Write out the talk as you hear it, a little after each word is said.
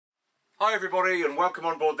Hi everybody and welcome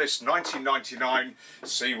on board this 1999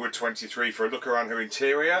 Seaward 23 for a look around her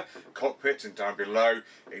interior, cockpit and down below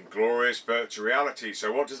in glorious virtual reality.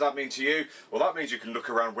 So what does that mean to you? Well, that means you can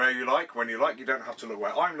look around where you like, when you like. You don't have to look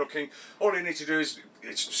where I'm looking. All you need to do is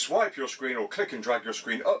swipe your screen or click and drag your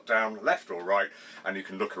screen up, down, left or right, and you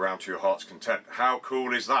can look around to your heart's content. How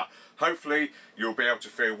cool is that? Hopefully you'll be able to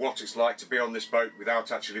feel what it's like to be on this boat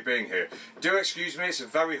without actually being here. Do excuse me, it's a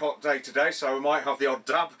very hot day today, so I might have the odd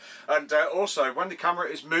dab. And also, when the camera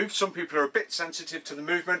is moved, some people are a bit sensitive to the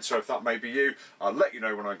movement, so if that may be you, I'll let you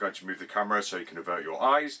know when I'm going to move the camera so you can avert your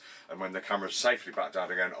eyes. And when the camera's safely back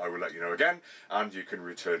down again, I will let you know again, and you can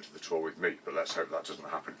return to the tour with me. But let's hope that doesn't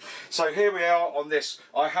happen. So here we are on this,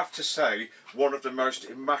 I have to say, one of the most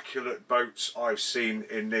immaculate boats I've seen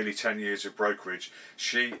in nearly 10 years of brokerage.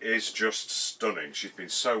 She is just stunning. She's been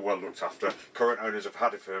so well looked after. Current owners have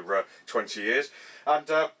had it for 20 years. And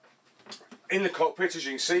in the cockpit, as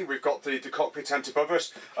you can see, we've got the cockpit tent above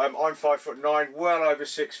us. I'm 5'9", well over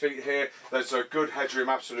 6 feet here. There's a good headroom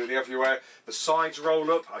absolutely everywhere. The sides roll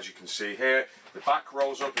up, as you can see here. The back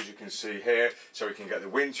rolls up, as you can see here, so we can get the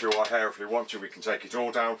wind through our hair if we want to. We can take it all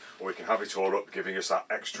down, or we can have it all up, giving us that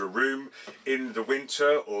extra room in the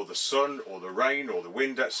winter, or the sun, or the rain, or the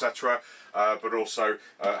wind, etc. But also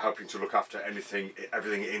helping to look after everything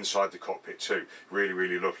inside the cockpit too. Really,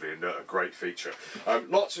 really lovely and a great feature.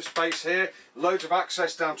 Lots of space here, loads of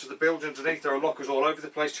access down to the bilge underneath. There are lockers all over the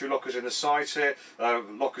place, 2 lockers in the sides here,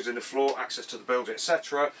 lockers in the floor, access to the bilge,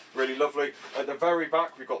 etc. Really lovely. At the very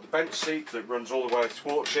back we've got the bench seat that runs all the way to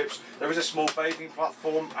sport ships. There is a small bathing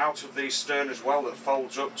platform out of the stern as well that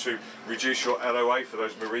folds up to reduce your LOA for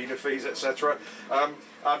those marina fees, etc.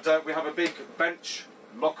 And we have a big bench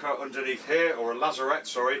locker underneath here, or a lazarette,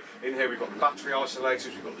 sorry. In here we've got the battery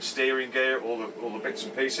isolators, we've got the steering gear, all the bits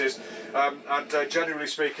and pieces, and generally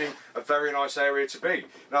speaking, a very nice area to be.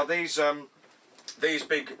 Now these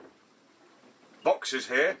big boxes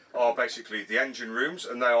here are basically the engine rooms,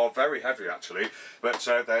 and they are very heavy actually, but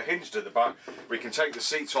they're hinged at the back. We can take the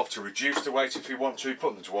seats off to reduce the weight if you want to,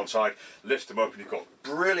 put them to one side, lift them up, and you've got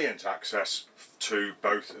brilliant access to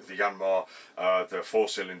both the Yanmar, the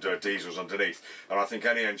 4-cylinder diesels underneath. And I think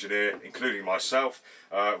any engineer, including myself,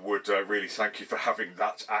 would really thank you for having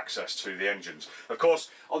that access to the engines. Of course,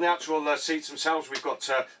 on the actual seats themselves, we've got,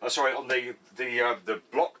 sorry, on the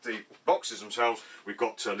boxes themselves, we've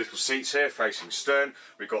got little seats here facing stern.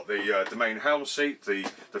 We've got the main helm seat, the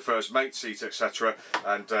first mate seat, etc.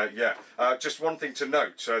 And yeah, just one thing to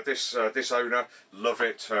note: this owner, love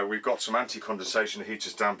it. We've got some anti-condensation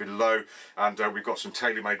heaters down below, and we've got some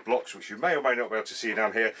tailor-made blocks, which you may or may not be able to see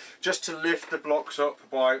down here, just to lift the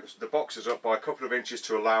boxes up by a couple of inches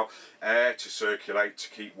to allow air to circulate, to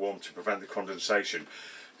keep warm, to prevent the condensation.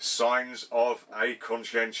 Signs of a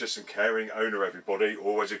conscientious and caring owner, everybody.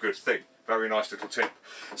 Always a good thing. Very nice little tip.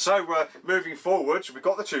 So moving forwards, we've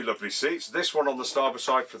got the 2 lovely seats. This one on the starboard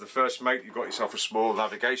side for the first mate. You've got yourself a small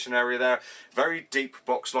navigation area there. Very deep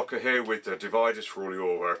box locker here with dividers for all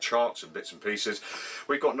your charts and bits and pieces.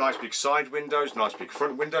 We've got nice big side windows, nice big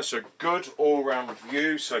front windows, so good all-round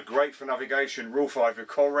view. So great for navigation. Rule 5 of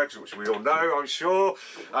Colregs, which we all know, I'm sure,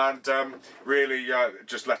 and really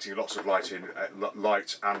just letting lots of light in,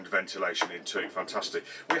 light and ventilation in too. Fantastic.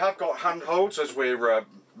 We have got handholds as we're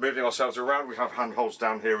moving ourselves around. We have handholds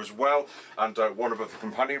down here as well, and one above the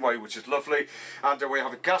companionway, which is lovely. And we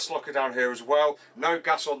have a gas locker down here as well. No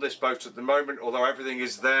gas on this boat at the moment, although everything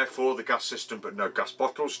is there for the gas system, but no gas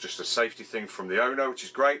bottles. Just a safety thing from the owner, which is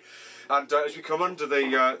great. And as we come under the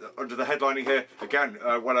headlining here, again,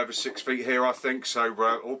 well over 6 feet here, I think, so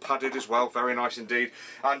all padded as well, very nice indeed.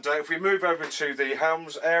 And if we move over to the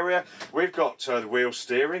helms area, we've got the wheel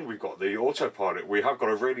steering, we've got the autopilot, we have got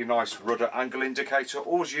a really nice rudder angle indicator,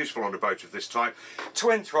 always useful on a boat of this type.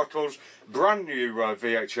 Twin throttles, brand new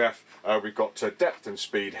VHF, we've got depth and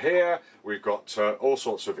speed here, we've got all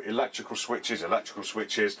sorts of electrical switches,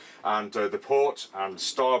 and the port and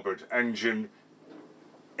starboard engine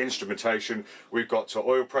instrumentation. We've got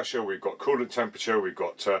oil pressure, we've got coolant temperature, we've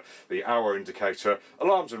got the hour indicator,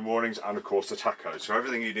 alarms and warnings, and of course the tacho. So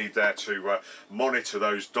everything you need there to monitor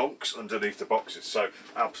those donks underneath the boxes. So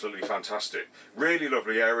absolutely fantastic. Really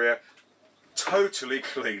lovely area. Totally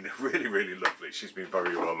clean, really, really lovely. She's been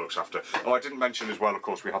very well looked after. Oh, I didn't mention as well, of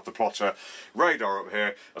course, we have the plotter, radar up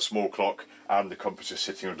here, a small clock, and the compass is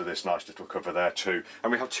sitting under this nice little cover there too.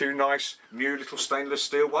 And we have 2 nice new little stainless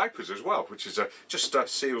steel wipers as well, which is just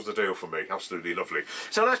seals the deal for me. Absolutely lovely.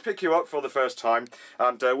 So let's pick you up for the first time,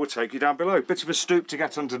 and we'll take you down below. Bit of a stoop to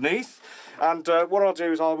get underneath, and what I'll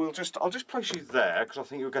do is I'll just place you there, because I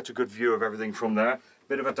think you'll get a good view of everything from there.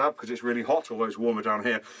 bit of a dab because it's really hot, although it's warmer down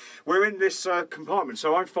here. We're in this compartment,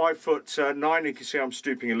 so I'm 5'9". You can see I'm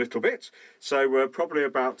stooping a little bit, so we're probably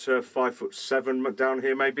about 5'7" down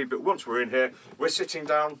here maybe. But once we're in here, we're sitting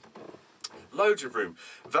down. Loads of room,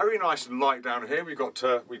 very nice and light down here. We've got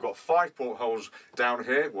 5 portholes down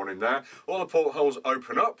here, one in there. All the portholes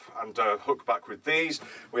open up and hook back with these.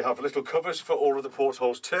 We have little covers for all of the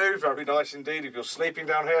portholes too. Very nice indeed if you're sleeping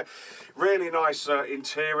down here. Really nice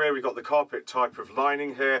interior. We've got the carpet type of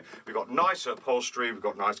lining here. We've got nice upholstery. We've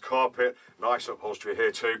got nice carpet, nice upholstery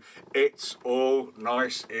here too. It's all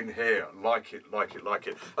nice in here. Like it, like it, like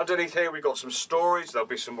it. Underneath here we've got some storage. There'll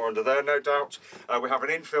be some more under there, no doubt. We have an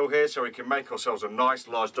infill here so we can make ourselves a nice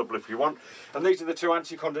large double if you want. And these are the 2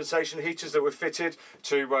 anti-condensation heaters that were fitted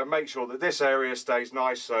to make sure that this area stays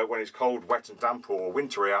nice when it's cold, wet and damp or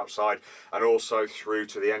wintry outside, and also through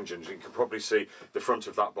to the engines. You can probably see the front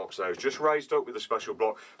of that box there is just raised up with a special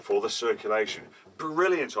block for the circulation.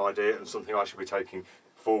 Brilliant idea, and something I should be taking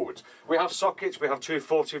forwards. We have sockets, we have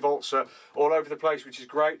 240 volts all over the place, which is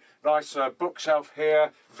great. Nice bookshelf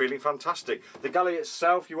here, feeling fantastic. The galley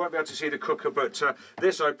itself, you won't be able to see the cooker, but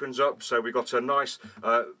this opens up, so we've got a nice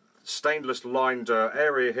stainless lined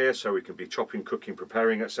area here, so we can be chopping, cooking,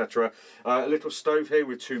 preparing, etc. A little stove here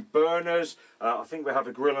with 2 burners. I think we have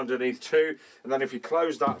a grill underneath too, and then if you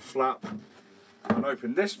close that flap and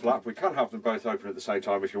open this flap, we can have them both open at the same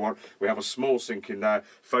time if you want. We have a small sink in there,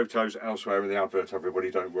 photos elsewhere in the advert, everybody,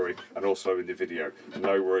 don't worry, and also in the video,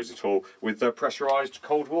 no worries at all, with the pressurised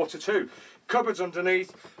cold water too. Cupboards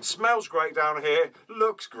underneath, smells great down here,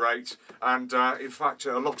 looks great, and in fact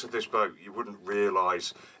a lot of this boat you wouldn't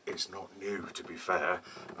realise it's not new, to be fair.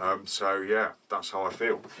 So yeah, that's how I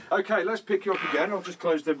feel. Okay, let's pick you up again. I'll just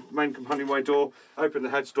close the main companionway door, open the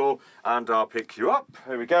heads door, and I'll pick you up.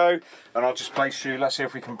 Here we go, and I'll just place you. Let's see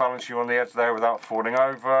if we can balance you on the edge there without falling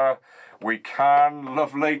over. We can,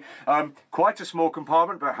 lovely. Quite a small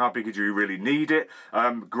compartment, but how big do you really need it?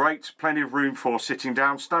 Great, plenty of room for sitting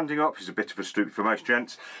down. Standing up is a bit of a stoop for most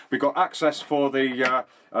gents. We've got access for the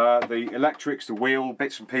electrics, the wheel,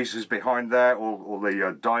 bits and pieces behind there, all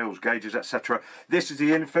the dials, gauges, etc. This is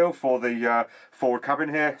the infill for the forward cabin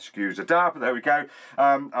here. Excuse the dab, there we go.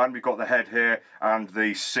 And we've got the head here and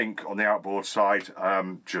the sink on the outboard side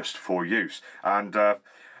just for use. And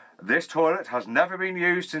this toilet has never been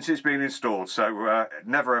used since it's been installed, so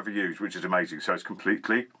never ever used, which is amazing. So it's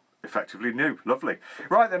completely, effectively new. Lovely.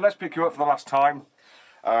 Right then, let's pick you up for the last time,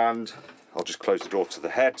 and I'll just close the door to the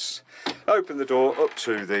heads, open the door up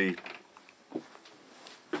to the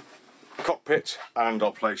cockpit, and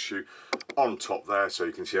I'll place you on top there so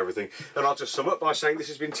you can see everything. And I'll just sum up by saying this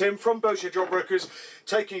has been Tim from Boatshed Yachtbrokers,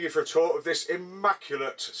 taking you for a tour of this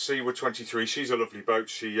immaculate Seaward 23. She's a lovely boat.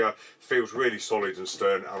 She feels really solid and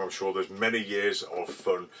stern, and I'm sure there's many years of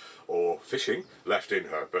fun or fishing left in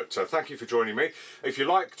her. But thank you for joining me. If you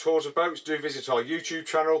like tours of boats, do visit our YouTube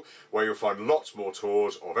channel, where you'll find lots more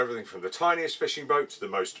tours of everything from the tiniest fishing boat to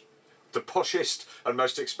the poshest and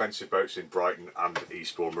most expensive boats in Brighton and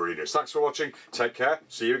Eastbourne marinas. Thanks for watching, take care,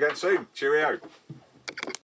 see you again soon, cheerio.